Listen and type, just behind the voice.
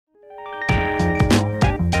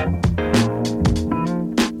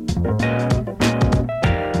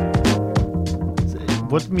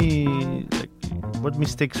what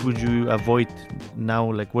mistakes would you avoid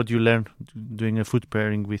now? Like what you learn doing a food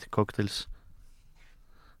pairing with cocktails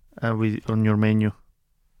on your menu?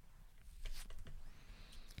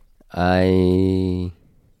 I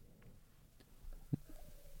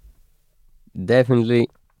definitely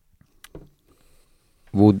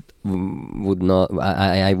would not.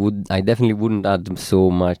 I definitely wouldn't add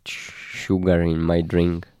so much sugar in my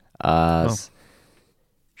drink, as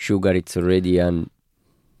sugar it's already an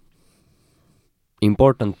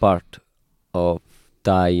important part of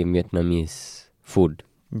Thai and Vietnamese food.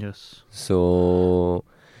 Yes. So,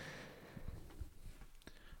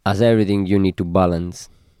 as everything, you need to balance,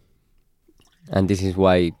 and this is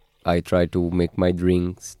why I try to make my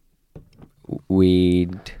drinks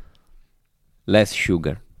with less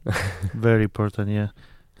sugar. Very important, yeah.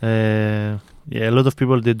 A lot of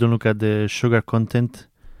people, they don't look at the sugar content.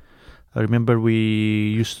 I remember I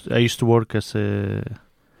used to work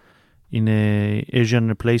in a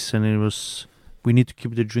Asian place, and we need to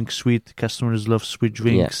keep the drink sweet. Customers love sweet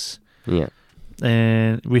drinks. Yeah.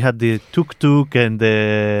 And we had the tuk-tuk and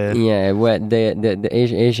the... Yeah, well, the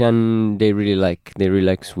Asian, they really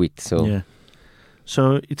like sweet, so... Yeah.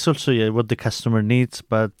 So it's also what the customer needs,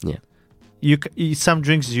 but some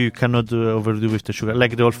drinks you cannot overdo with the sugar,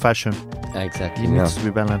 like the old fashioned. Exactly. It needs to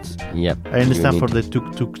be balanced. Yep. I understand for the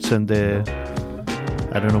tuk-tuks and the,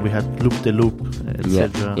 I don't know, we had loop the loop,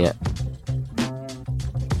 etc. Yeah.